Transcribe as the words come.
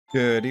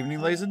Good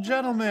evening, ladies and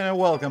gentlemen, and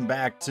welcome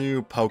back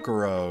to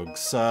PokeRogue.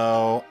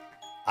 So,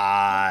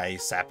 I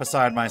sat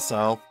beside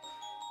myself.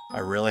 I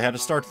really had to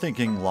start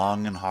thinking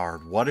long and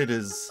hard what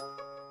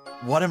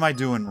am I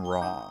doing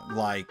wrong?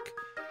 Like,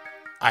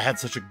 I had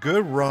such a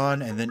good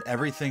run, and then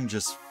everything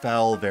just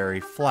fell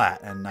very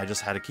flat, and I just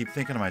had to keep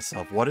thinking to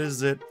myself, what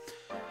is it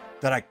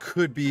that I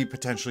could be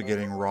potentially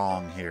getting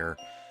wrong here?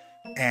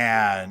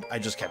 And I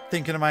just kept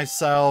thinking to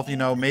myself,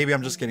 maybe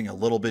I'm just getting a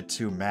little bit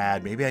too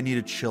mad. Maybe I need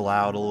to chill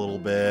out a little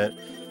bit.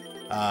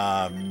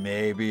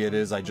 Maybe it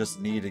is I just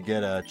need to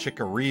get a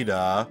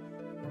Chikorita.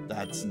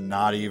 That's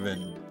not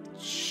even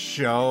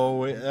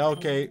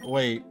okay,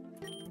 wait.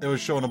 It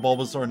was showing a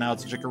Bulbasaur, now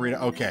it's a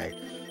Chikorita. Okay.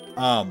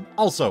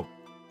 Also,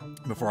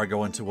 before I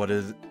go into what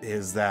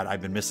is that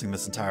I've been missing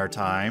this entire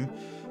time,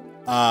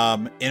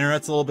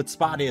 internet's a little bit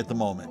spotty at the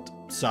moment.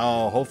 So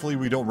hopefully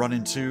we don't run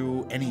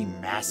into any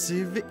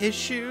massive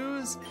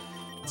issues.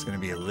 It's going to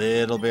be a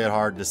little bit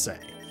hard to say.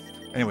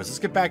 Anyways, let's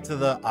get back to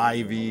the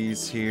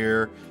IVs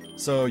here.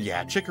 So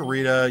yeah,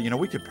 Chikorita,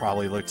 we could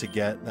probably look to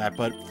get that.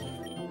 But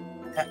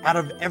out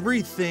of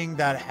everything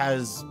that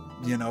has,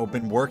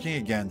 been working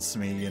against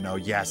me,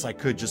 yes, I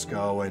could just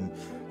go and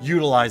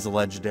utilize a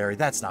legendary.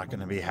 That's not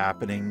going to be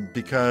happening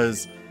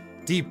because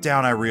deep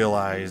down I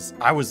realized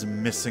I was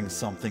missing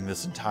something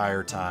this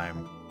entire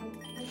time.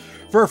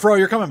 Furfro,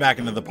 you're coming back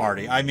into the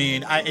party. I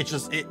mean, it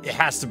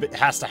has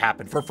to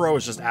happen. Furfro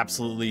is just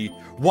absolutely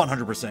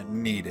 100%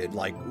 needed.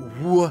 Like,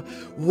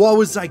 what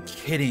was I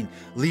kidding?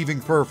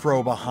 Leaving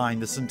Furfro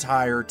behind this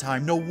entire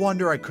time. No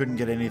wonder I couldn't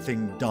get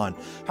anything done.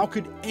 How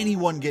could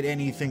anyone get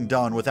anything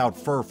done without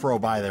Furfro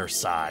by their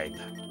side?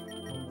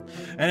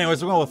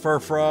 Anyways, we're going with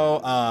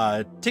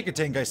Furfro.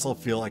 Tick-a-Tink, I still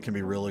feel like can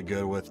be really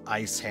good with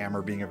Ice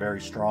Hammer being a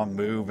very strong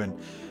move, and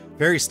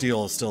Fairy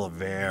Steel is still a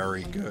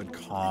very good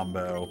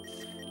combo.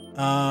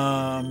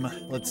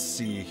 Let's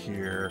see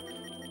here.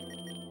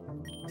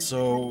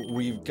 So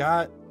we've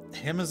got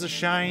him as a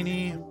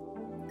shiny,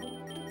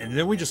 and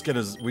then we just got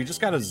a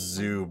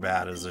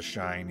Zubat as a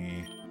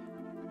shiny.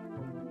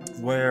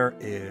 Where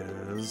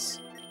is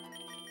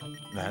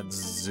that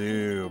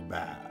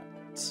Zubat?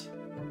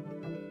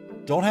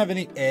 Don't have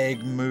any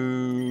egg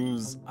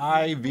moves.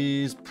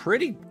 IV's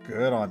pretty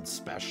good on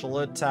special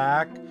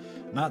attack.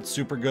 Not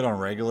super good on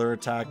regular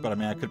attack, but I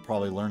mean, I could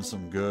probably learn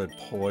some good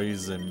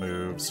poison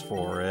moves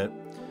for it.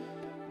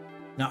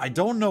 Now, I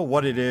don't know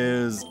what it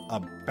is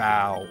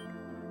about.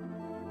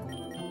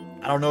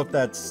 I don't know if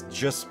that's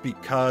just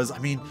because, I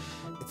mean,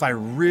 if I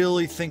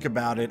really think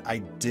about it, I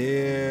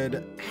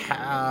did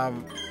have,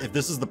 if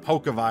this is the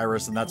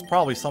Pokevirus, and that's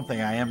probably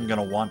something I am going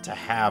to want to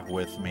have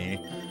with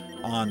me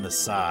on the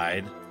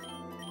side.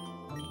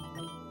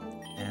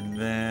 And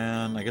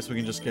then I guess we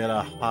can just get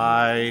a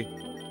high...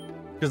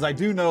 Because I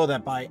do know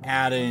that by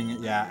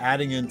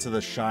adding into the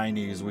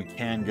shinies, we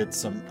can get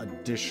some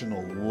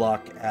additional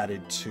luck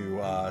added to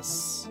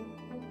us.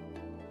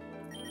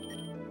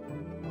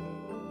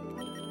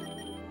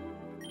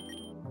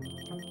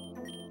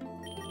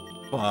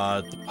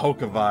 But the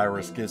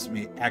Pokevirus gives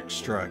me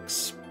extra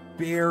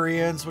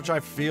experience, which I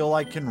feel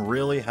like can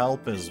really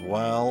help as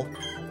well.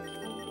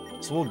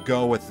 So we'll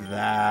go with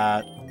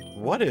that.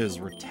 What is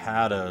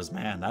Rattata's?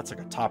 Man, that's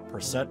like a top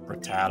percent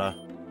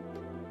Rattata.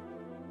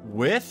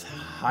 With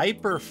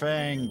Hyper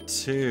Fang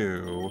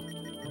too.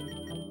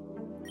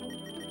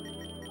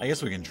 I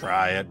guess we can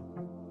try it.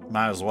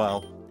 Might as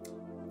well.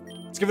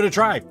 Let's give it a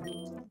try.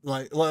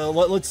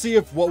 Let's see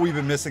if what we've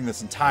been missing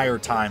this entire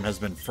time has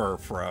been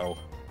Furfro.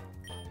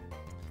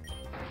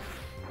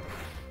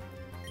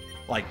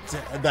 Like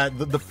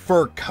the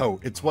fur coat.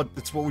 It's what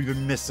we've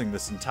been missing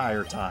this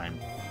entire time.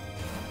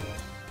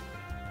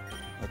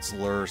 Let's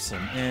lure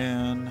some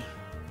in.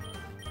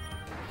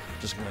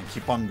 Just gonna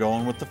keep on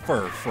going with the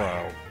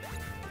Furfro.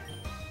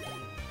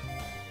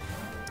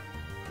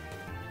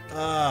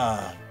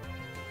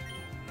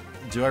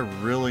 Do I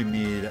really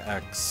need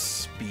X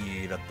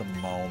speed at the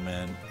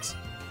moment?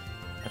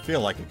 I feel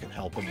like it could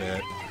help a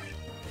bit.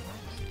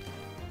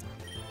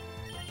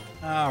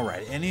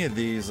 Alright, any of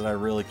these that I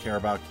really care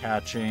about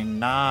catching?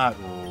 Not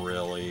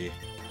really.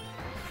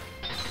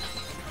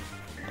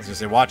 I was gonna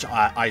say, watch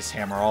Ice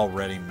Hammer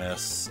already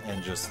miss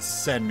and just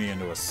send me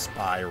into a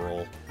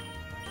spiral.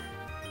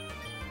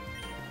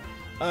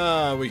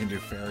 We can do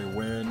Fairy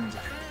Wind.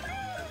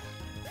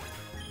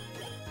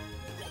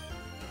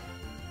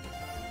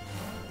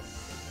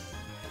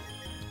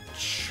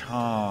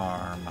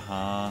 Charm,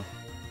 huh?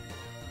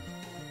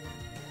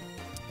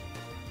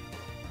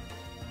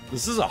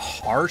 This is a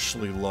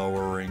harshly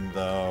lowering,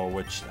 though,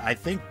 which I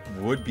think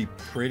would be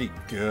pretty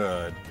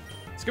good.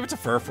 Let's give it to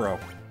Furfro.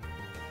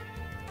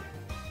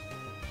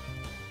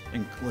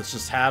 And let's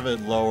just have it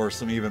lower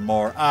some even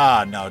more.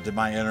 Ah, no, did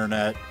my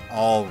internet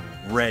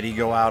already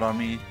go out on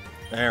me?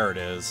 There it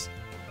is.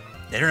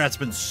 The internet's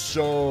been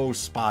so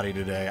spotty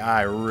today.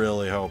 I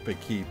really hope it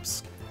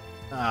keeps...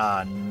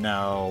 Ah,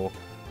 no.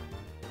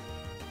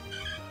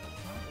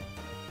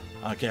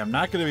 Okay, I'm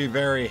not going to be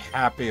very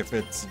happy if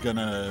it's going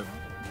to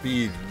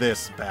be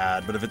this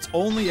bad, but if it's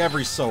only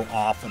every so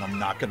often, I'm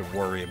not going to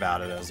worry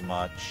about it as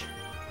much.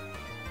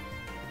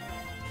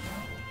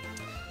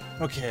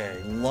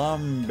 Okay,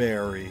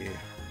 Lumberry.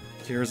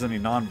 Cures any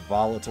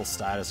non-volatile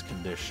status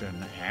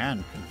condition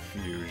and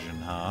confusion,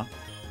 huh?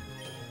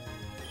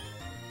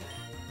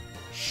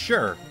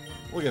 Sure.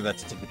 We'll give that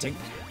to Tink.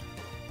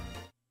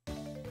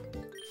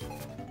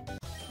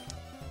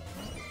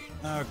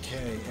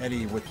 Okay,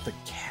 Eddie with the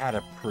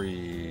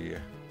Caterpie.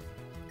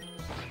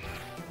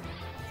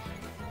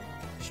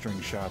 String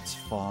shot's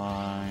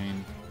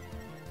fine.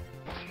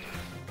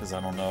 Because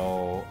I don't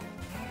know.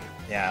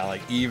 Yeah,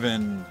 like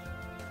even...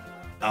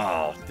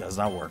 Oh, does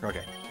not work.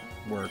 Okay.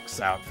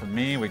 Works out for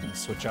me. We can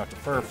switch out to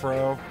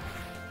Furfrou.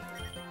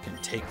 Can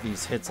take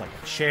these hits like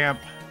a champ.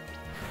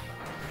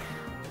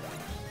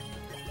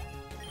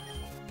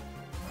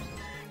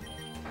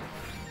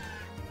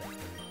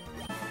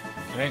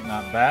 Okay,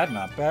 not bad,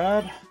 not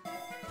bad.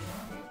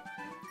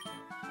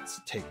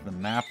 Let's take the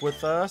map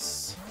with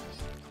us.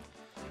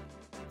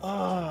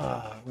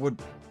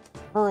 Would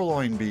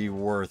Purloin be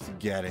worth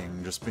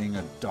getting, just being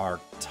a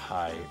dark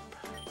type?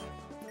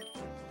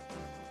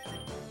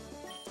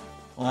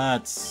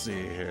 Let's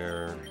see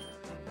here.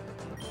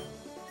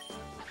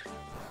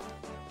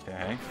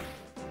 Okay.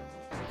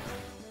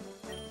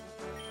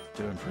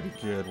 Doing pretty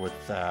good with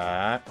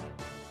that.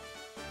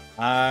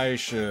 I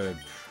should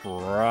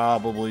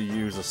probably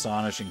use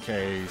Astonish in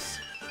case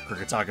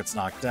Kricketot gets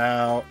knocked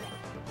out.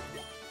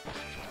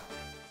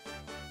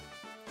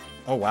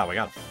 Oh wow, we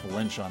got a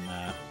flinch on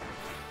that.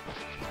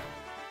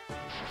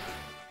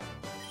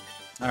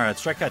 Alright,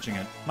 let's try catching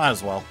it. Might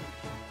as well.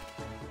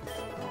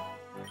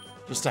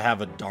 Just to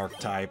have a dark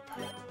type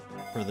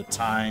for the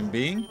time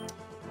being.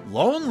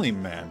 Lonely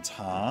Mint,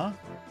 huh?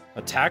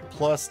 Attack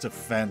plus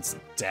defense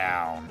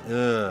down.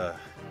 Ugh.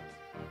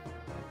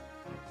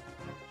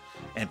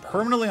 And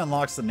permanently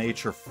unlocks the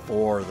nature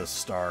for the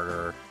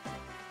starter.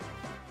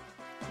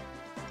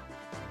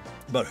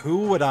 But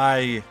who would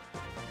I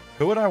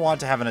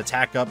want to have an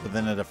attack up but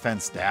then a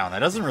defense down? That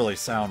doesn't really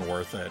sound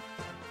worth it.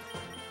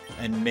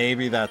 And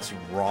maybe that's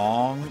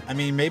wrong. I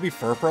mean, maybe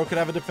Furfrou could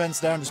have a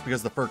defense down just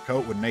because the fur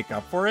coat would make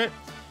up for it.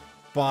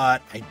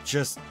 But I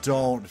just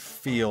don't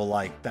feel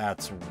like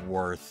that's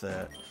worth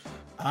it.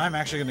 I'm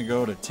actually going to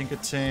go to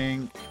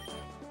Tinkatink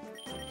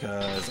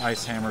because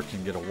Ice Hammer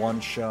can get a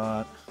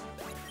one-shot.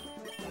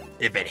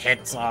 If it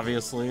hits,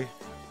 obviously.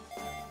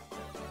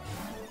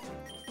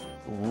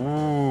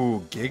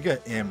 Ooh,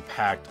 Giga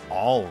Impact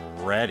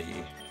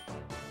already.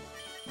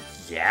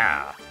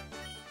 Yeah.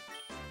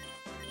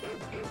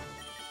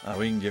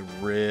 We can get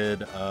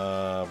rid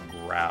of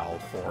Growl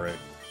for it,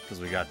 because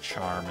we got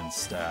Charm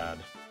instead.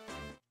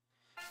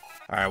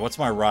 Alright, what's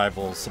my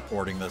rival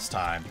supporting this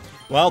time?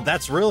 Well,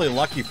 that's really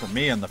lucky for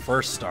me in the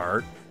first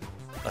start.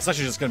 That's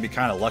actually just going to be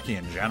kind of lucky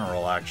in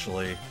general,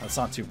 actually. That's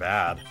not too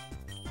bad.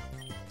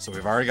 So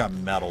we've already got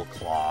Metal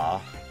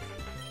Claw.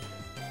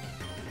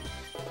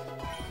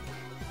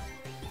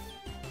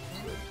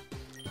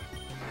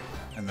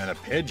 And then a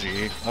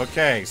Pidgey.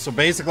 Okay, so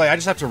basically I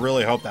just have to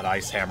really hope that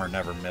Ice Hammer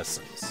never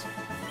misses.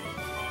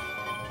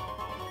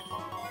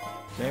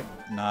 Okay,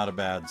 not a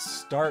bad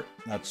start.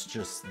 That's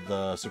just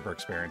the Super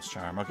Experience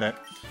Charm. Okay.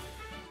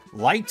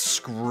 Light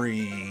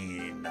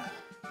Screen.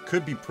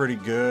 Could be pretty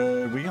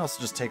good. We can also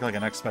just take like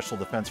an X Special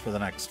Defense for the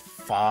next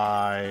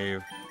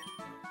 5.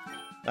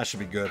 That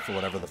should be good for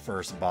whatever the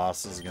first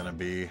boss is going to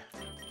be.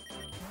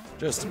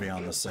 Just to be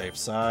on the safe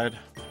side.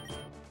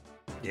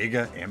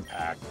 Giga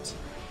Impact.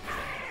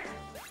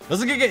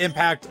 Doesn't Giga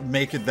Impact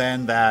make it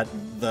then that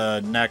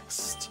the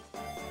next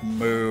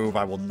move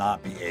I will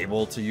not be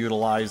able to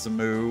utilize a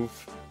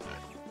move?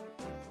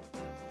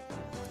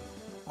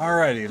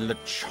 Alrighty,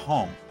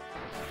 Lechomp.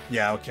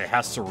 Yeah, okay,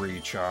 has to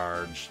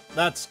recharge.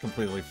 That's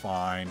completely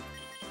fine.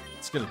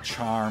 Let's get a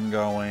Charm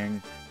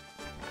going.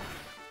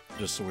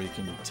 Just so we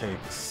can take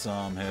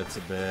some hits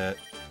a bit.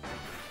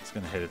 It's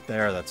going to hit it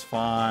there, that's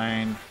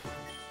fine.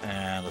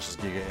 And let's just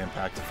Giga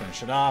Impact to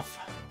finish it off.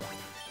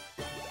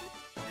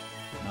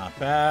 Not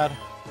bad.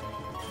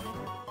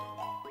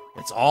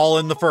 It's all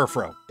in the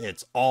Furfrou.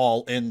 It's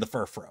all in the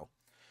Furfrou.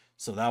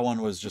 So that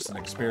one was just an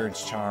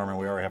Experience Charm, and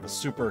we already have a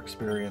Super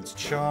Experience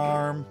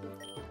Charm.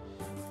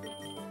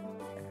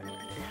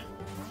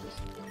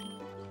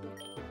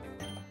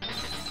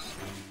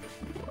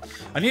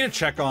 I need to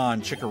check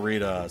on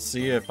Chikorita,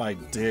 see if I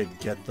did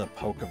get the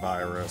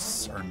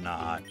Pokevirus or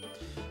not.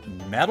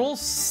 Metal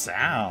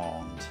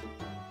Sound.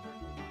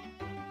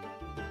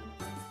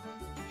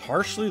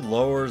 Harshly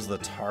lowers the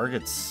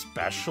target's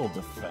special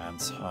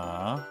defense,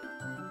 huh?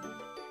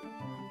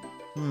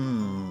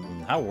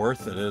 How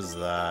worth it is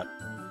that?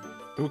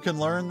 Who can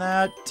learn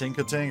that?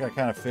 Tinkatink, I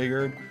kind of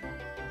figured.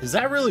 Is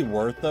that really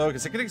worth, though?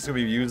 Because Tinkatink's going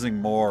to be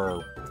using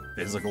more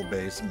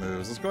physical-based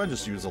moves. Let's go ahead and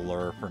just use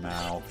Allure for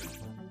now.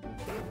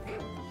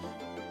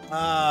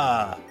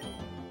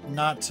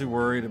 Not too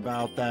worried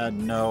about that,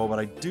 no, but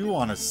I do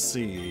want to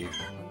see.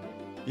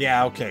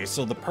 Yeah, okay,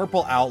 so the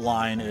purple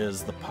outline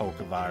is the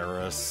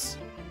Pokevirus.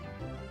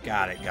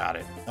 Got it, got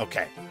it.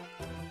 Okay.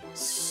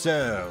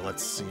 So,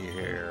 let's see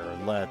here.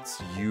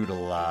 Let's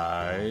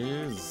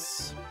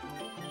utilize...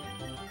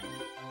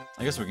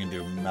 I guess we can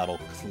do Metal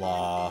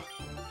Claw.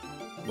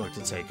 Look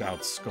to take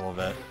out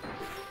Skulvet.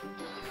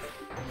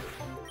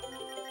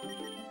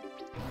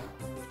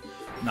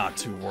 not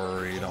too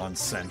worried on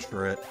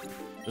Centret.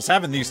 Just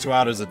having these two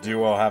out as a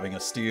duo, having a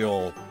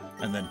steel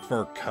and then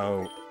fur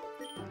coat.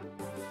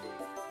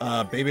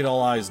 Baby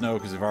Doll Eyes, no,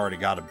 because we've already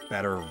got a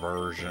better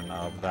version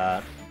of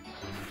that.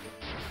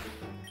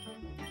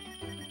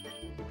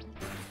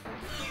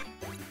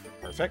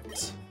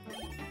 Perfect.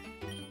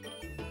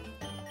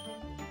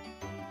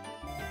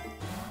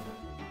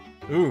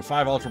 Ooh,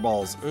 5 Ultra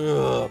Balls.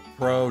 Ugh,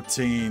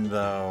 protein,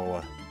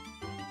 though.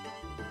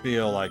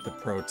 Feel like the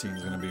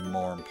protein's going to be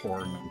more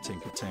important than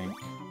Tinkatink.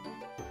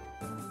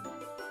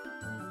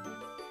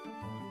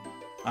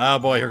 Oh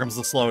boy, here comes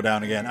the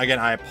slowdown again. Again,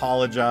 I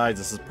apologize.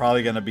 This is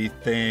probably going to be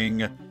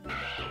thing.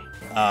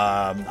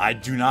 I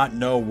do not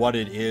know what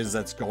it is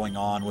that's going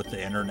on with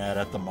the internet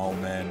at the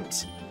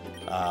moment.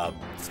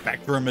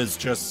 Spectrum is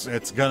just,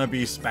 it's going to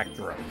be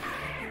Spectrum.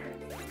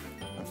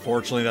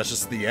 Unfortunately, that's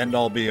just the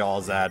end-all be-all,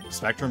 is that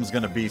Spectrum's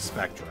going to be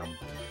Spectrum.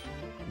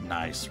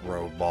 Nice,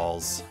 Rogue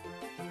Balls.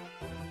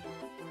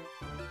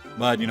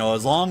 But, you know,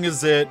 as long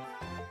as it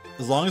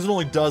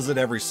only does it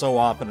every so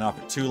often and not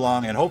for too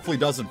long, and hopefully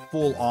doesn't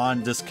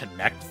full-on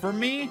disconnect from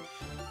me,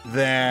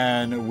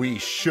 then we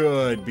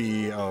should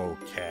be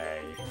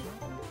okay.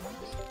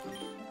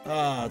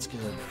 Let's get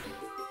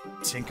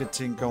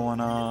Tinkatink going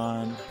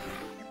on.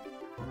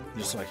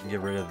 Just so I can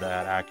get rid of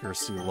that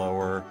accuracy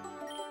lower.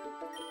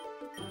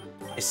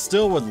 I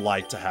still would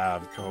like to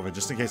have COVID,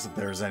 just in case if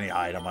there's any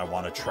item I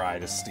want to try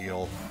to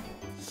steal.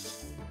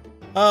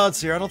 Let's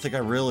see here. I don't think I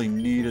really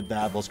needed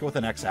that, but let's go with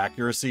an X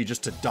accuracy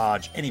just to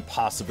dodge any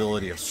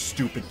possibility of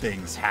stupid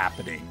things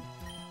happening.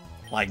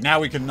 Like,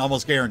 now we can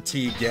almost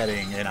guarantee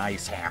getting an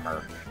Ice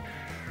Hammer.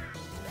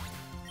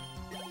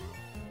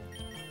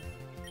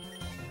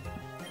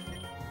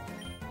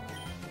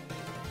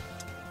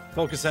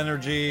 Focus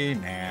Energy.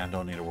 Nah,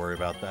 don't need to worry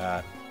about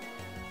that.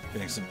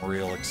 Getting some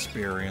real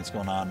experience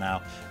going on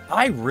now.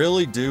 I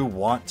really do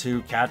want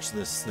to catch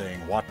this thing.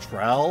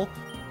 Watrell,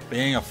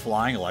 being a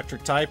flying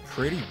electric type,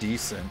 pretty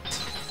decent.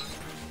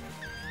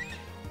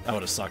 That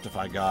would have sucked if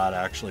I got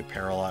actually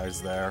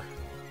paralyzed there.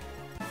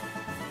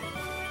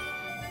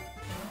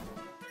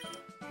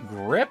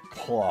 Grip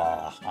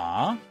Claw,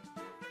 huh?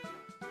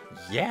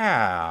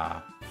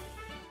 Yeah.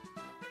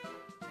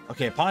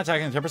 Okay, upon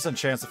attacking, 10%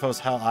 chance the foe's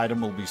hell item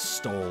will be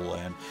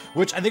stolen.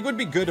 Which I think would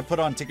be good to put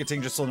on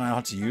Tinkatink just so I know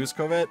how to use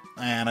COVID.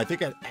 And I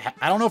think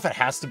I don't know if it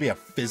has to be a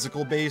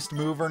physical-based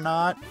move or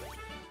not.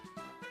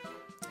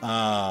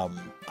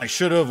 I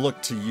should have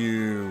looked to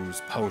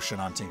use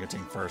Potion on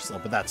Tinkatink first, though,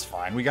 but that's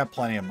fine. We got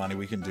plenty of money.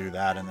 We can do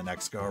that in the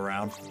next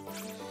go-around.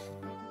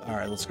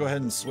 Alright, let's go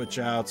ahead and switch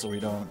out so we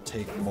don't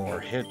take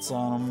more hits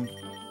on them.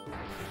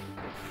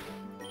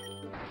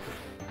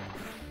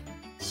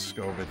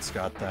 Scovit's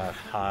got that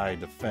high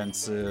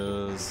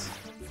defenses.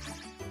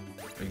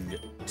 We can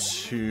get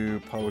 2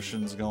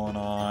 potions going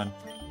on.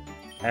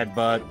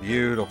 Headbutt,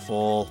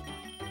 beautiful.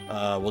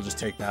 We'll just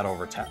take that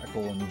over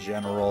tackle in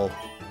general.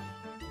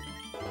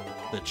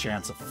 The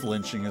chance of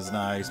flinching is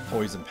nice.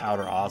 Poison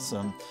powder,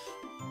 awesome.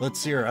 Let's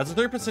see here. Has a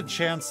 30%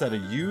 chance that a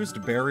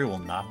used berry will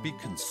not be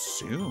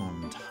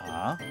consumed,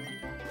 huh?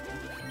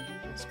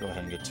 Let's go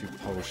ahead and get 2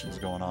 potions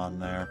going on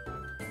there.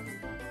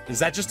 Is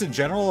that just in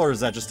general, or is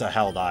that just a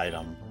held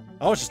item?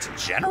 Oh, it's just in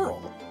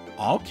general.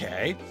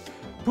 Okay.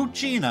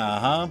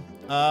 Puccina,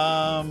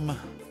 huh?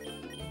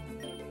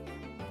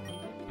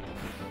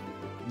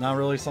 Not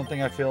really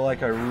something I feel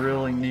like I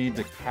really need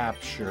to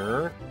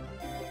capture.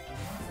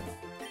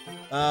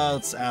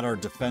 Let's add our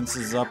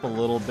defenses up a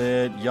little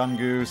bit. Young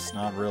Goose,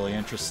 not really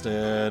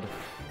interested.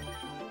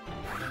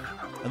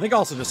 I think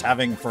also just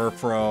having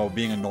Furfro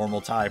being a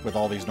normal type with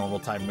all these normal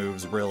type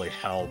moves really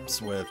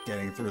helps with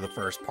getting through the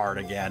first part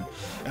again.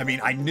 I mean,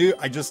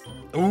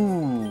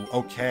 ooh,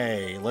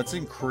 okay. Let's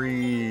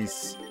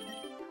increase,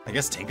 I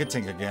guess,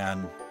 Tinkatink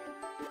again.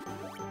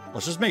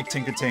 Let's just make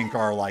Tinkatink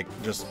our, like,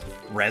 just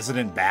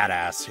resident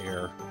badass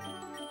here.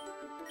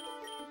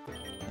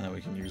 And then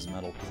we can use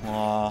Metal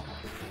Claw.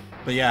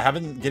 But yeah,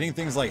 getting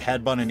things like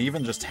Headbutt and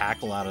even just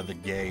Tackle out of the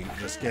gate,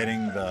 just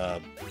getting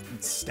the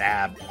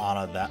stab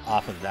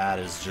off of that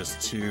is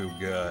just too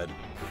good.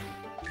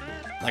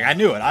 Like, I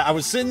knew it. I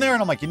was sitting there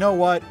and I'm like, you know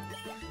what?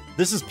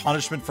 This is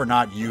punishment for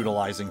not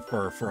utilizing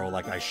Furfro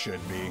like I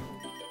should be.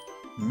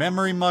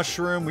 Memory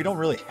Mushroom. We don't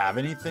really have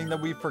anything that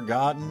we've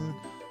forgotten.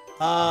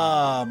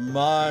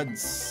 Mud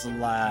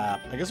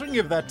Slap. I guess we can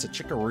give that to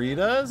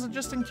Chikorita's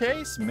just in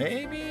case,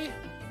 maybe?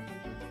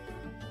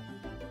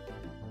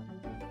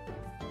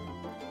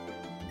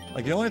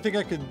 Like, the only thing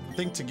I could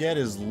think to get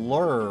is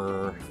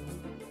Lure.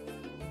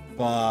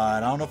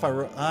 But I don't know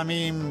if I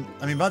mean,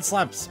 Mud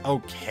Slap's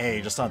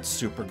okay, just not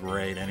super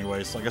great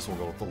anyway, so I guess we'll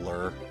go with the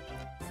Lure.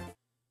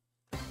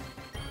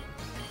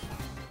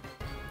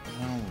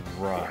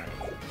 Alright.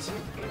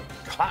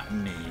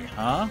 Cottony,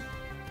 huh?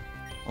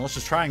 Well, let's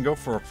just try and go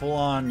for a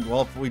full-on...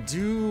 Well, if we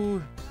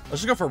do...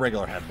 Let's just go for a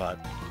regular Headbutt.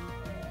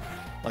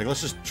 Like, let's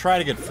just try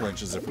to get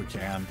flinches if we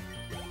can.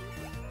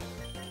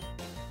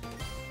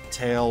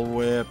 Tail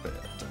Whip.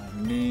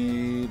 Don't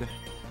need...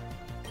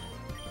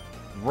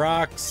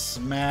 Rock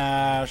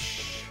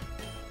Smash.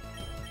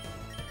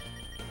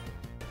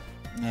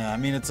 Yeah, I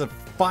mean, it's a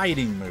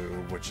fighting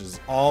move, which is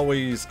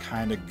always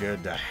kind of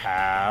good to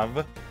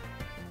have.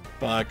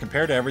 But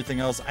compared to everything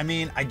else, I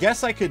mean, I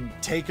guess I could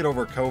take it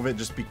over COVID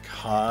just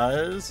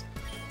because.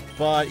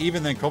 But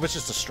even then, COVID's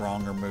just a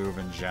stronger move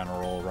in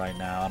general right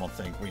now. I don't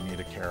think we need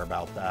to care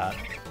about that.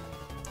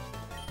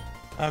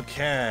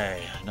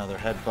 Okay, another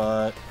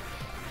headbutt.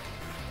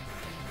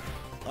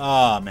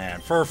 Oh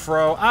man,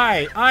 Furfro,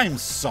 I'm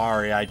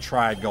sorry I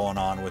tried going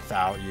on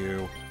without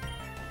you.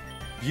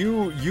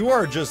 You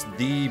are just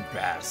the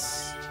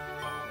best.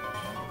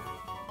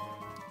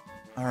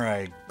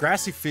 Alright,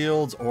 grassy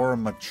fields or a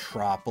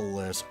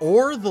metropolis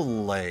or the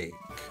lake.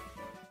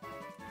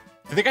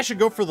 I think I should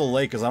go for the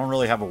lake because I don't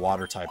really have a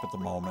water type at the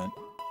moment.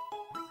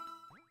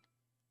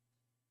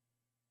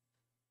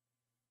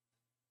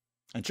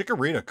 And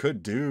Chikorita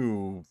could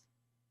do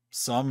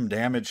some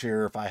damage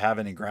here if I have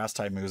any grass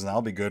type moves, and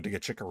that'll be good to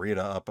get Chikorita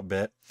up a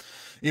bit.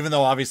 Even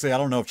though obviously I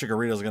don't know if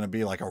Chikorita is going to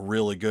be like a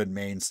really good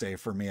mainstay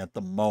for me at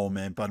the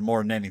moment, but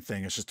more than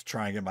anything, it's just to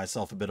try and get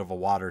myself a bit of a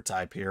water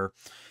type here.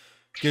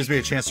 Gives me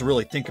a chance to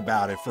really think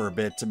about it for a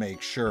bit to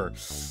make sure.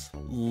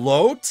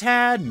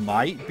 Lotad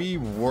might be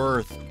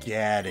worth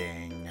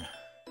getting.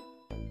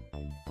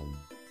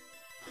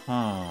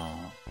 Huh.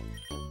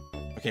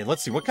 Okay,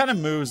 let's see. What kind of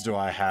moves do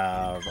I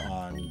have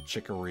on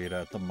Chikorita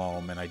at the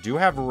moment? I do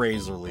have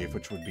Razor Leaf,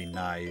 which would be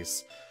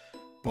nice.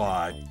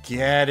 But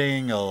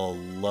getting a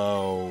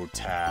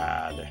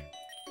Lotad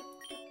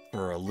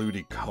for a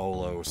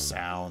Ludicolo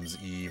sounds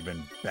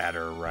even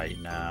better right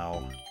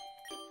now.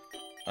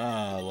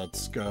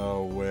 Let's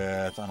go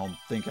with... I don't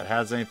think it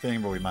has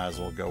anything, but we might as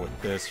well go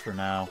with this for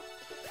now.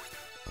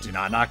 Do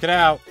not knock it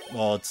out.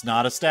 Well, it's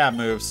not a stab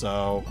move,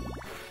 so...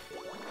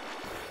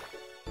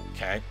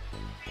 Okay.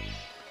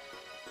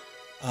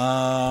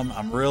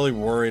 I'm really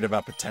worried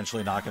about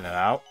potentially knocking it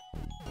out.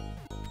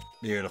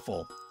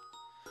 Beautiful.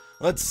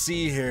 Let's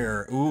see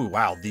here. Ooh,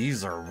 wow,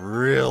 these are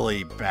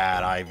really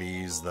bad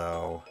IVs,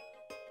 though.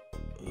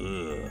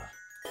 Ugh.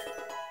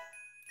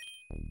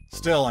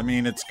 Still, I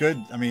mean, it's good.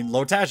 I mean,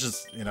 Lotad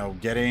is, you know,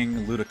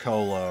 getting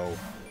Ludicolo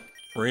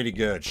pretty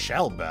good.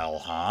 Shell Bell,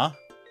 huh?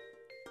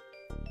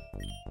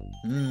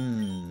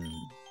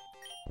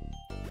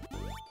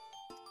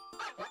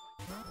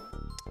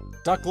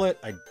 Ducklet,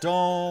 I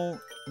don't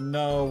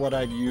know what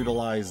I'd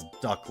utilize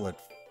Ducklet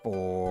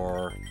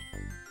for.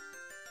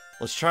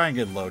 Let's try and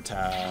get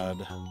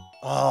Lotad.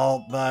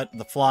 Oh, but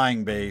the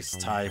flying base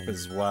type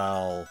as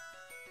well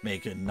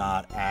make it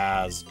not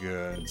as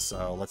good.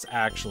 So let's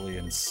actually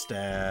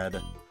instead...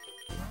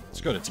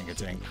 Let's go to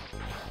Tinkating.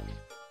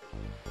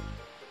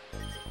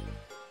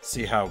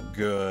 See how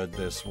good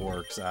this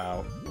works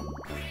out.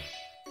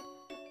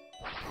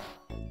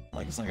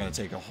 Like, it's not going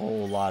to take a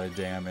whole lot of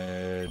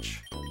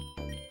damage.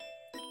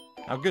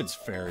 How good's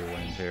Fairy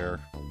Wind here?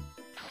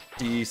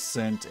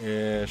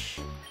 Decent-ish.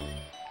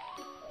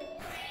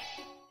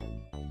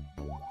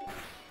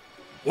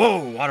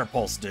 Whoa! Water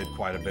Pulse did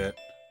quite a bit.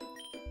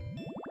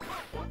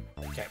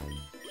 Okay.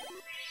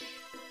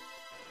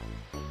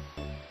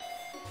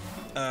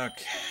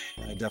 Okay.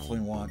 I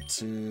definitely want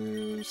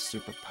to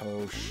Super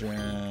Potion,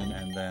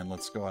 and then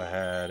let's go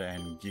ahead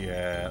and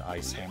get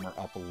Ice Hammer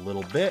up a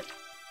little bit.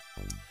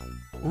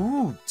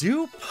 Ooh,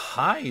 Dupe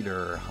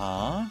Hider,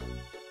 huh?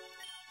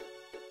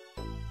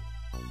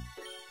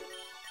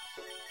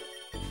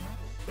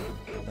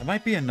 That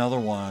might be another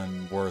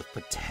one worth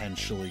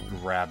potentially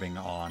grabbing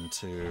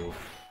onto.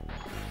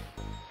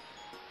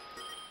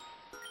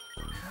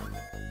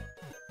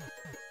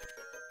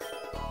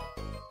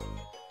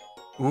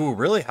 Ooh,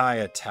 really high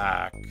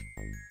attack.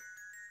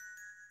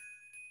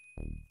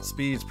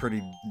 Speed's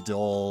pretty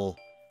dull.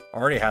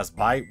 Already has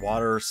Bite,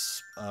 Water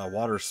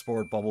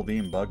Sport, Bubble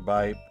Beam, Bug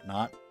Bite.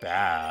 Not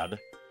bad.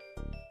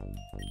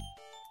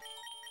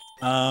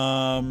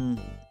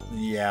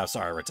 Yeah,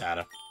 sorry,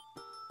 Rattata.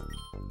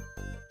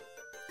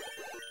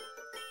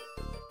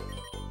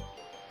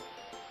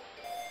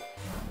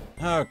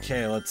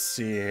 Okay, let's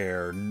see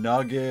here.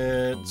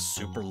 Nugget,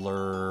 Super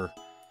Lure.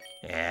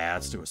 Yeah,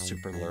 let's do a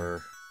Super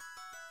Lure.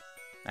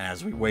 And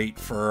as we wait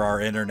for our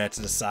internet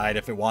to decide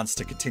if it wants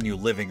to continue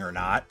living or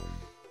not.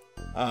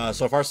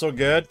 So far, so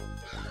good.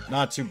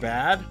 Not too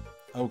bad.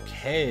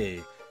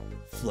 Okay.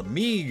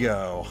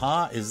 Flamigo,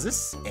 huh? Is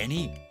this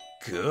any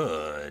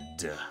good?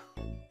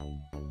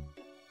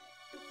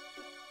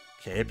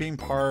 Okay, it being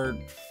part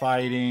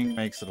fighting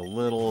makes it a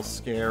little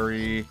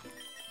scary.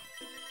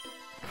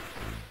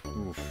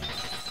 Oof.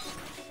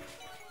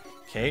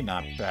 Okay,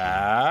 not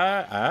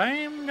bad.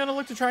 I'm gonna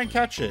look to try and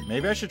catch it.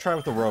 Maybe I should try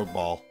with the Rogue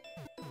Ball.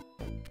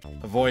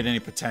 Avoid any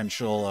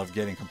potential of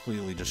getting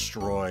completely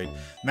destroyed.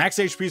 Max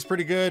HP is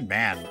pretty good.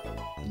 Man,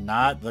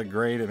 not the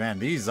great. Man,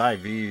 these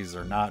IVs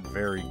are not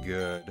very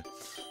good.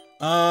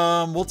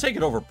 We'll take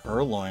it over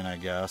Purloin, I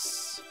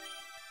guess.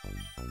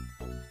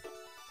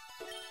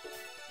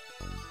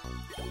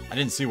 I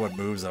didn't see what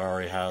moves it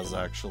already has,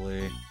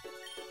 actually.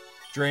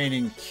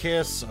 Draining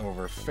Kiss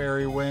over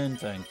Fairy Wind,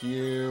 thank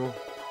you.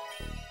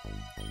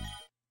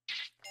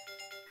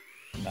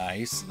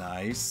 Nice,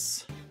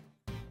 nice.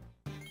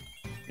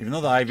 Even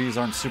though the IVs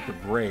aren't super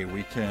great,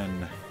 we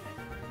can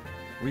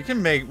We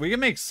can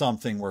make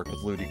something work with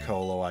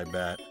Ludicolo, I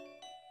bet.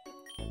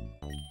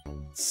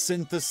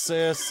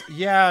 Synthesis,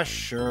 yeah,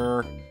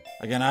 sure.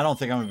 Again, I don't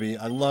think I'm gonna be.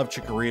 I love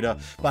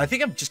Chikorita, but I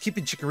think I'm just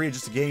keeping Chikorita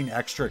just to gain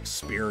extra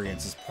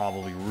experience is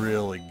probably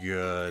really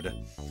good.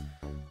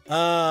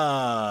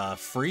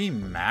 Free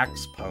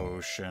max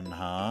potion,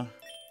 huh?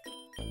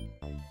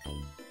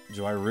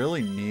 Do I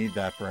really need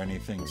that for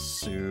anything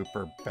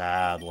super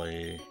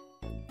badly?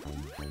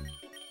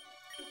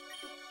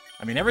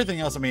 I mean, everything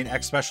else, I mean,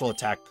 X special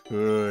attack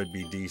could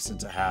be decent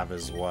to have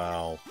as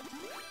well.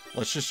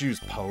 Let's just use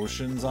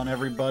potions on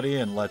everybody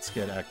and let's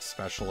get X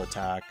special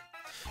attack.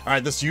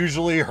 Alright, this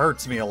usually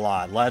hurts me a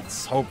lot.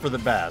 Let's hope for the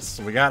best.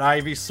 So we got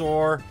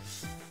Ivysaur.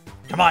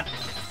 Come on!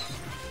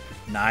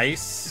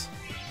 Nice.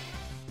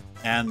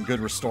 And good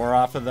restore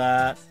off of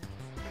that.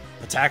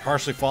 Attack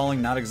harshly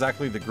falling, not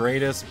exactly the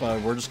greatest, but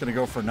we're just going to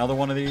go for another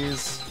one of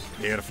these.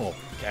 Beautiful.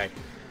 Okay.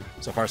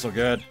 So far, so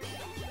good.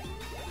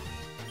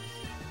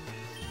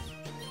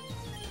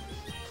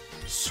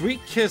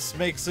 Sweet Kiss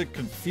makes it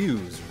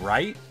confused,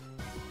 right?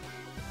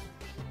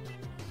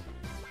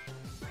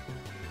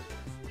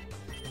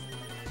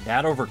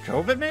 That over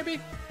COVID,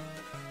 maybe?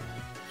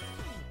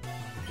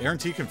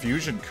 Guarantee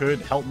Confusion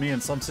could help me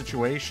in some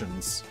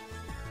situations.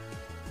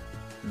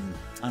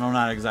 I'm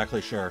not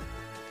exactly sure.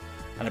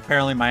 And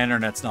apparently my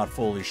internet's not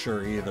fully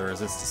sure either,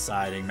 as it's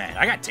deciding, man,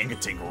 I got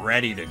Tinkating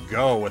ready to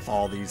go with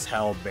all these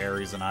held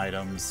berries and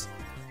items.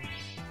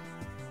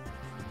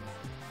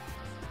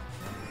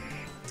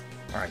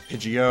 Alright,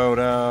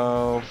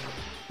 Pidgeotto.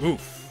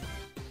 Oof.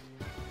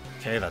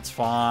 Okay, that's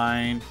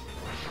fine.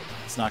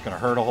 It's not going to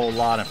hurt a whole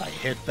lot if I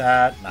hit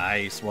that.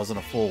 Nice. Wasn't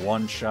a full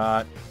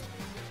one-shot.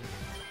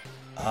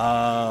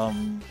 I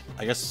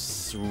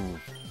guess... Ooh.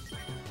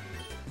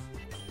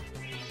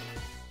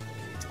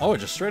 Oh, it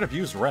just straight up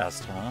used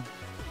Rest, huh?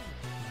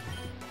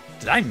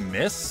 Did I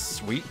miss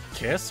Sweet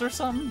Kiss or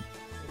something?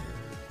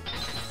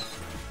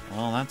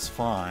 Well, that's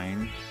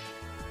fine.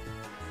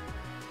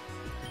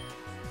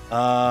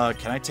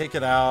 Can I take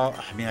it out?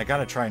 I mean, I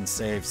gotta try and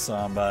save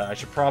some, but I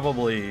should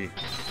probably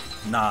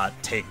not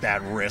take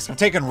that risk. I've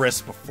taken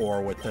risks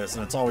before with this,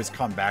 and it's always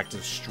come back to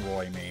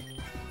destroy me.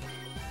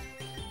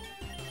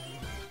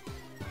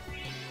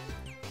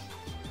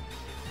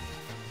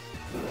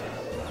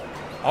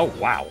 Oh,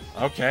 wow.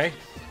 Okay.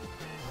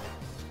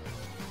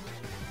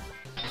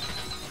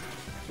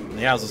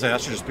 Yeah, I was gonna say,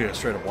 that should just be a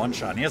straight up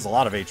one-shot. And he has a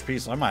lot of HP,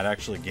 so I might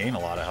actually gain a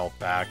lot of health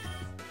back.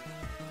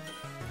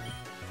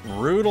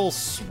 Brutal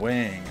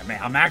Swing. I mean,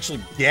 I'm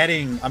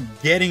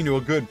getting to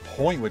a good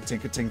point with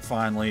Tinkating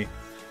finally.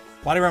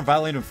 Body Round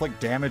Violate to inflict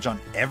damage on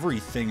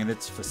everything in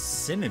its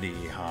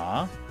vicinity,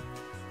 huh?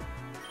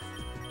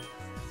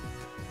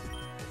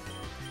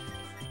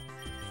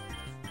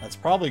 That's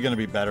probably going to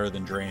be better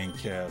than Draining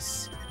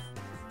Kiss.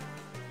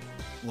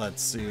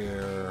 Let's see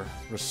here.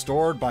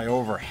 Restored by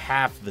over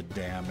half the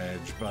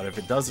damage, but if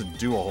it doesn't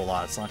do a whole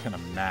lot, it's not going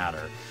to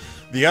matter.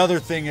 The other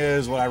thing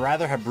is, would I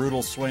rather have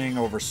Brutal Swing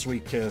over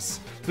Sweet Kiss?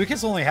 Sweet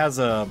Kiss only has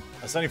a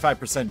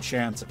 75%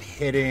 chance of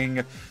hitting,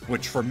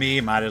 which for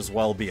me might as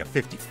well be a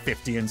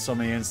 50-50 in so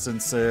many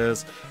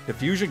instances.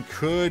 Diffusion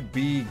could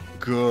be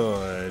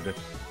good,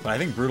 but I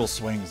think Brutal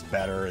Swing's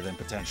better than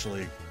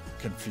potentially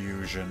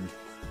Confusion.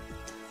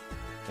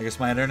 I guess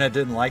my internet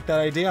didn't like that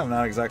idea. I'm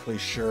not exactly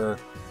sure.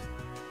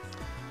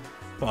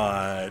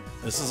 But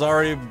this is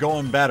already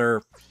going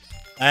better.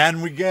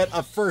 And we get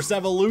a first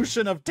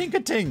evolution of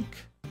Tinkatink.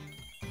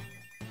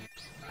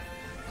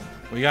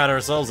 We got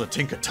ourselves a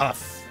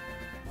Tinkatuff.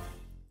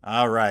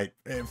 Alright.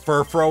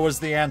 Furfro was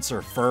the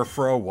answer.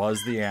 Furfro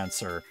was the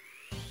answer.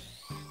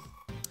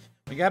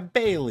 We got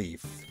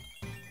Bayleaf.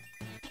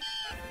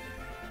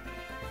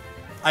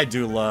 I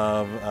do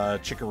love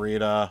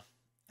Chikorita.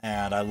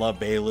 And I love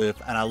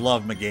Bayleaf. And I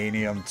love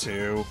Meganium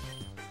too.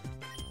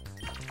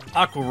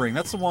 Aqua Ring.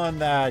 That's the one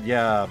that,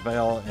 yeah,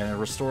 and it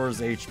restores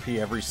HP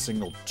every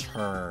single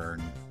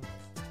turn.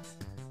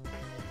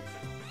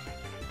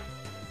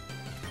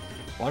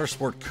 Water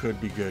Sport could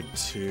be good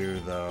too,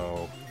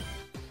 though,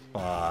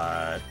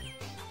 but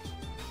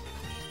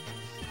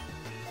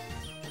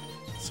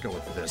let's go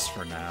with this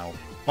for now.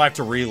 If I have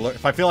to relearn,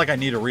 if I feel like I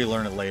need to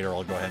relearn it later,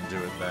 I'll go ahead and do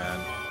it then.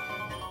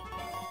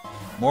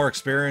 More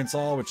experience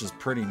all, which is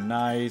pretty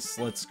nice.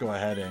 Let's go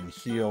ahead and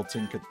heal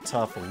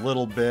Tinkatuff a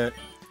little bit.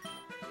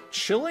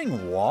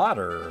 Chilling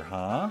Water,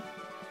 huh?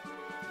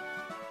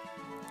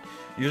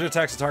 User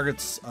attacks the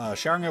target's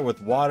showering it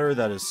with water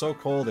that is so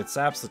cold it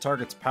saps the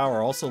target's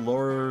power, also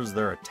lowers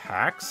their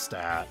attack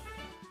stat.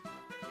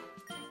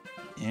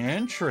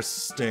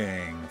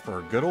 Interesting. For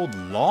a good old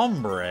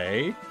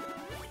Lombre.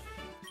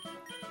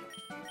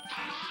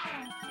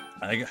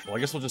 I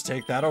guess we'll just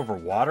take that over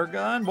Water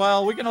Gun.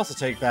 Well, we can also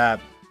take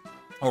that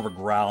over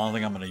Growl. I don't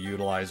think I'm going to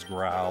utilize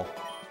Growl.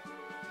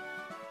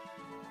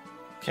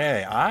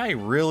 Okay, I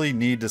really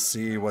need to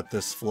see what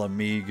this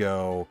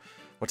Flamigo,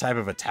 what type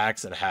of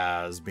attacks it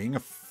has. Being a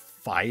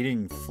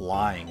fighting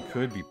flying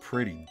could be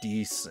pretty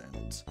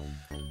decent.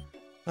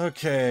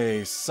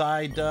 Okay,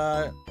 side,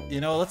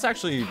 you know, let's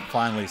actually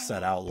finally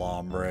set out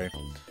Lombre.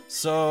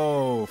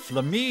 So,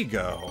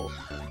 Flamigo,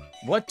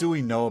 what do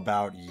we know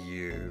about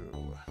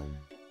you?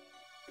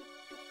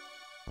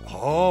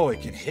 Oh,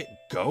 it can hit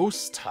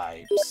ghost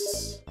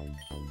types.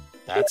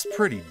 That's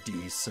pretty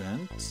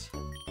decent.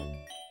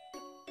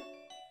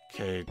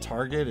 Okay,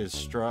 target is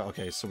strong.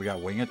 Okay, so we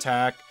got wing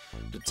attack,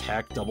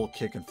 detect, double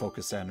kick, and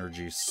focus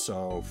energy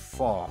so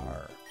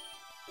far.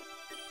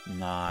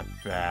 Not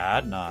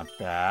bad, not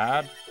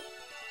bad.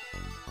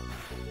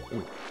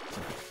 Ooh,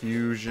 some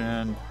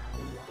confusion.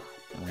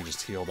 And we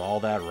just healed all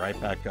that right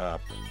back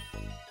up.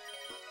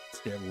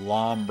 Let's get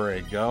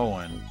Lombre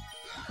going.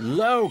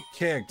 Low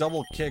kick,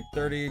 double kick,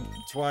 30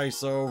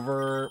 twice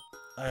over.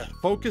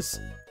 Focus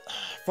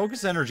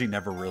energy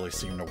never really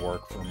seemed to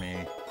work for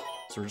me.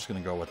 So we're just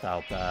gonna go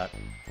without that.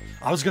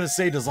 I was gonna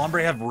say, does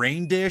Lombre have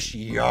Rain Dish?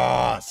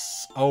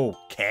 Yes.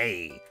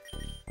 Okay.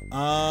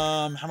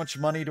 How much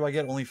money do I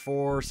get? Only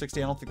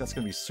 460. I don't think that's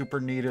gonna be super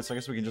needed, so I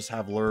guess we can just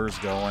have lures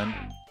going.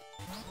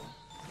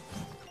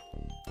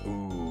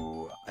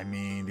 Ooh, I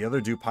mean, the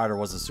other Dewpider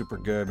wasn't super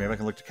good. Maybe I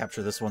can look to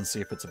capture this one, see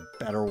if it's a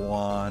better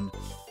one.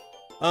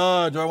 Do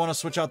I want to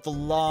switch out the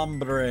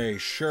Lombre?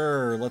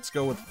 Sure, let's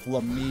go with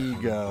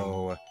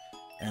Flamigo.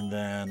 And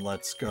then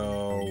let's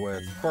go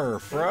with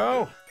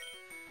Furfro.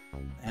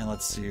 And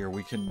let's see here,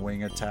 we can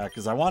wing attack,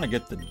 because I want to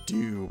get the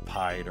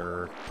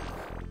Dewpider.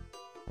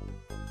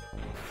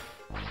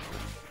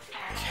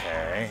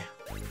 Okay.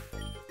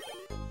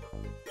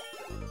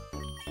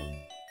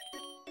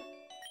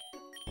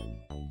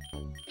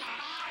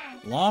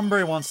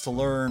 Lombre wants to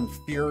learn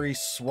Fury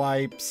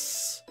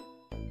Swipes.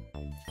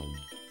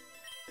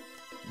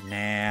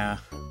 Nah.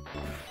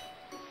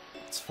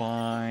 It's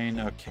fine.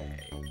 Okay.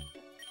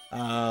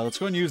 Let's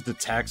go and use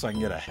Detect so I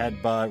can get a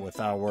headbutt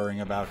without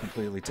worrying about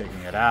completely taking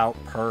it out.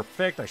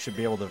 Perfect. I should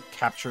be able to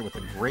capture it with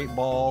a Great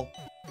Ball.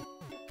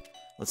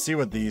 Let's see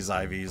what these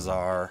IVs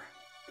are.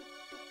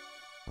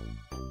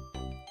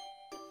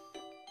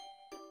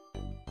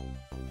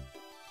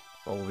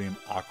 Bubble Beam,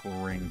 Aqua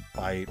Ring,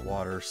 Bite,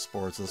 Water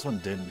Sports. This one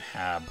didn't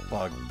have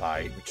Bug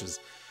Bite, which is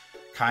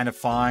kind of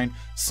fine.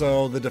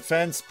 So the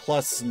defense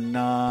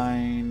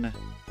 +9,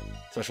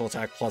 special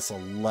attack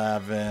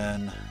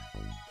 +11.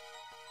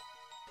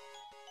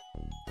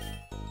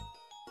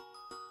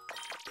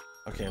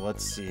 Okay,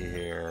 let's see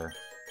here.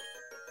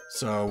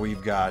 So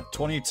we've got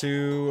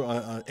 22.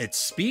 Its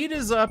speed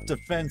is up,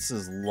 defense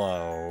is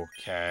low.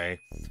 Okay.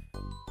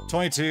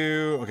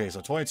 22. Okay,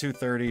 so 22,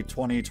 30,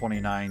 20,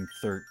 29,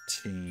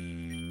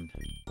 13.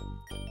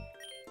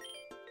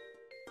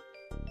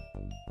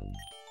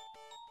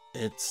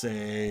 It's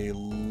a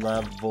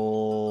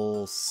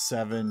level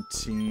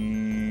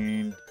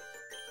 17.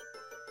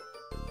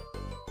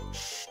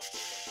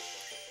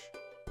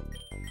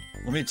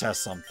 Let me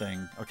test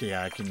something. Okay,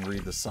 yeah, I can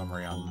read the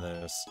summary on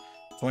this.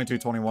 22,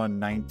 21,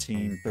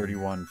 19,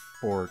 31,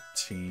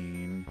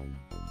 14.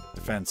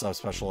 Defense up,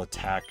 special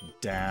attack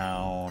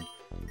down.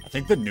 I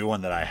think the new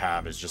one that I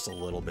have is just a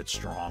little bit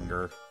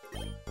stronger.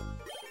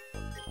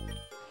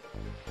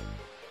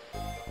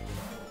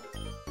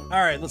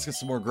 Alright, let's get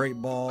some more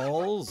Great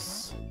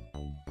Balls.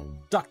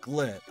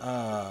 Ducklet.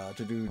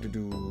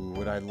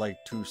 Would I like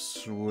to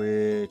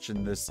switch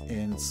in this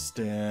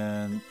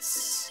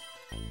instance?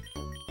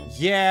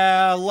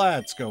 Yeah,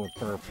 let's go with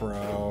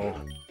Furfro.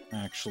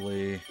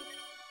 Actually,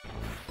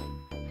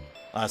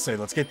 I say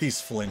let's get these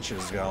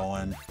flinches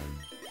going.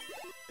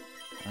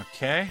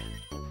 Okay,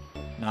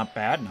 not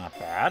bad, not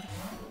bad.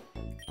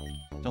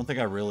 Don't think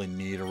I really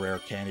need a rare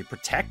candy.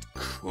 Protect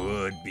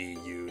could be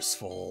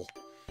useful,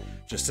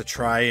 just to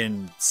try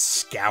and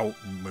scout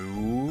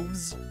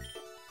moves.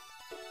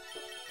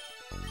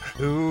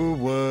 Who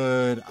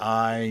would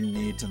I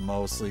need to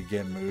mostly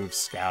get moves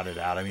scouted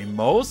out? I mean,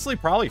 mostly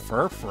probably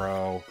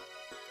Furfro.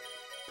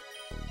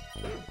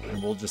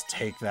 And we'll just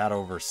take that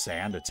over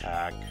Sand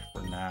Attack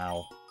for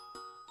now.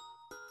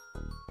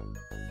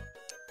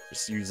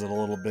 Just use it a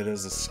little bit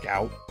as a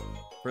scout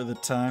for the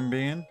time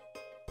being.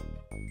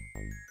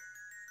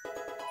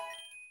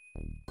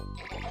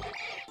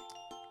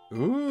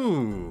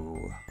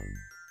 Ooh.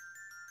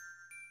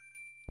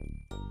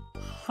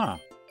 Huh.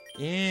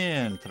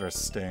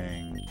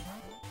 Interesting.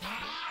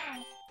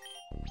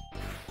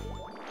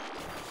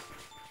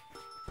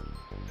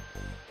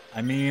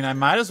 I mean, I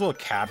might as well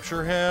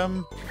capture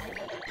him.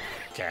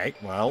 Okay,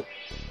 well,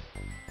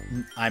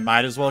 I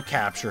might as well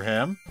capture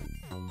him.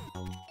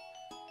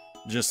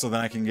 Just so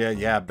that I can get,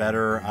 yeah,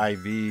 better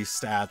IV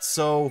stats.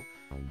 So,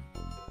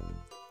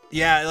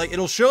 yeah, like,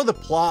 it'll show the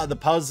plot,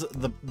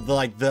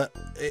 the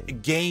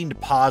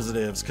gained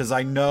positives, because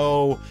I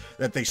know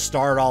that they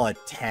start all at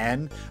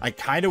 10. I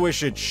kind of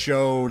wish it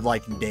showed,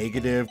 like,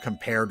 negative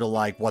compared to,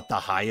 like, what the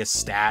highest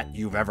stat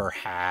you've ever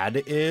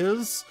had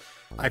is.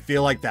 I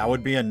feel like that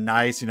would be a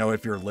nice, you know,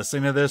 if you're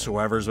listening to this,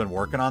 whoever's been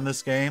working on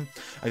this game,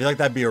 I feel like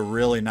that'd be a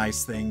really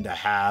nice thing to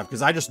have,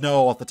 because I just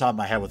know off the top of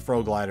my head with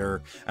Froglider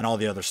and all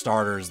the other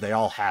starters, they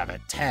all have at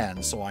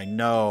 10, so I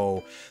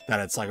know that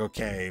it's like,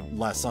 okay,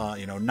 less on,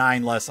 you know,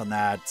 9 less on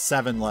that,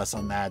 7 less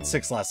on that,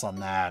 6 less on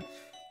that,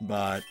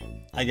 But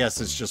I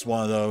guess it's just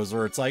one of those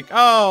where it's like,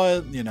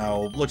 oh, you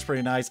know, looks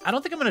pretty nice. I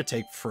don't think I'm going to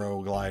take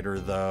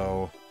Froglider,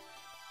 though.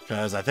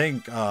 Because I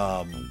think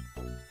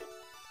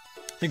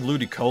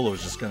Ludicolo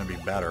is just going to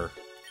be better.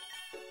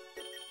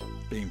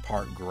 Being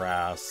part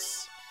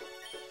grass.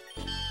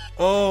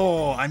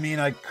 Oh, I mean,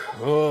 I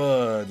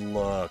could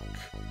look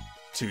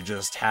to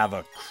just have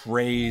a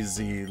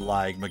crazy,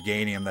 like,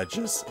 Meganium that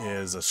just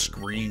is a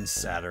screen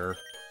setter.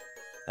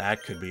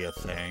 That could be a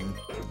thing.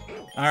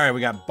 Alright,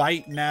 we got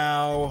Bite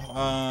now.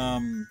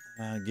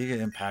 Giga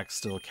Impact's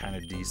still kind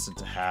of decent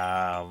to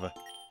have.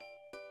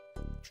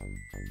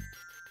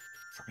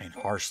 I mean,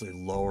 harshly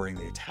lowering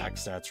the attack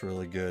stats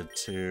really good,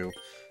 too.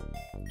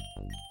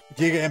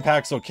 Giga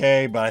Impact's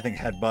okay, but I think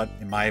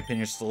Headbutt, in my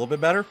opinion, is just a little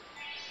bit better.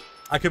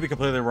 I could be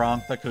completely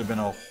wrong. That could have been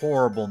a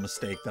horrible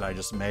mistake that I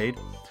just made.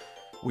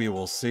 We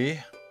will see.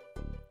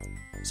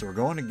 So we're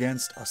going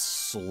against a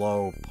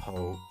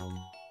Slowpoke.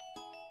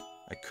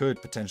 I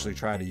could potentially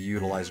try to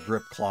utilize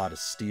Grip Claw to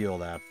steal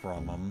that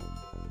from him.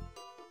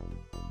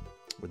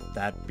 Would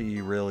that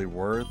be really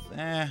worth?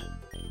 I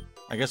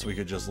guess we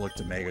could just look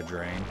to Mega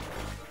Drain.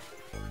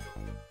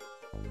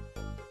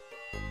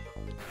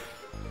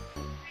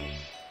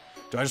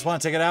 Do I just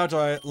want to take it out?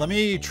 Let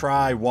me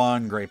try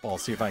one Great Ball,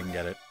 see if I can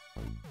get it.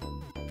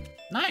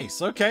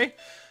 Nice, okay.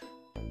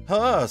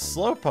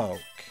 Slowpoke.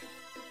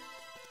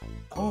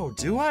 Oh,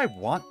 do I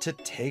want to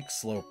take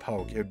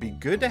Slowpoke? It would be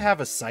good to have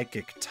a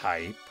Psychic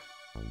type.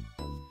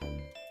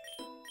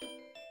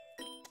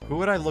 Who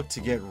would I look to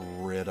get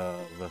rid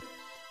of?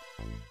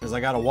 Because I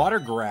got a Water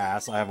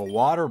Grass, I have a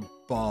Water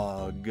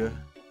Bug.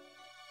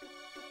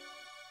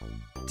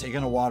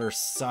 Taking a Water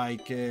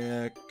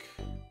Psychic.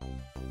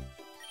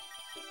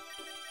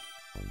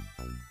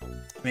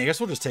 I mean, I guess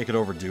we'll just take it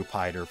over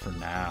Dewpider for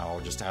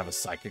now, just to have a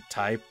Psychic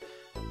type.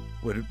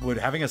 Would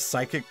having a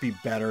Psychic be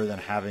better than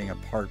having a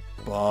part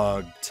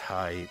Bug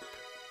type?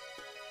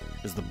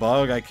 Is the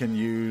Bug I can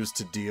use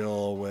to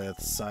deal with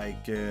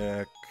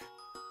Psychic?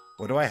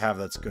 What do I have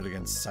that's good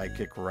against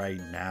Psychic right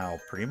now?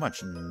 Pretty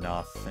much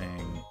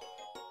nothing.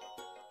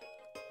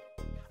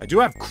 I do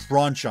have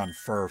Crunch on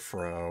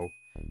Furfrou.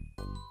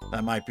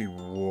 That might be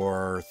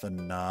worth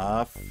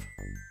enough.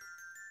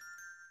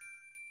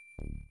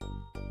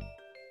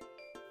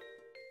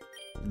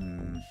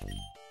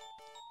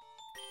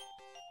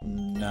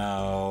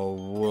 No,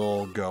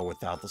 we'll go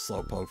without the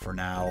Slowpoke for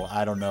now.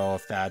 I don't know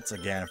if that's,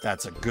 again, if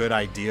that's a good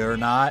idea or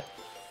not.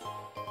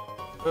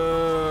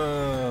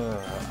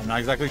 I'm not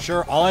exactly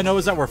sure. All I know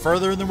is that we're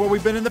further than what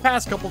we've been in the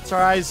past couple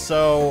tries,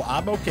 so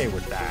I'm okay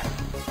with that.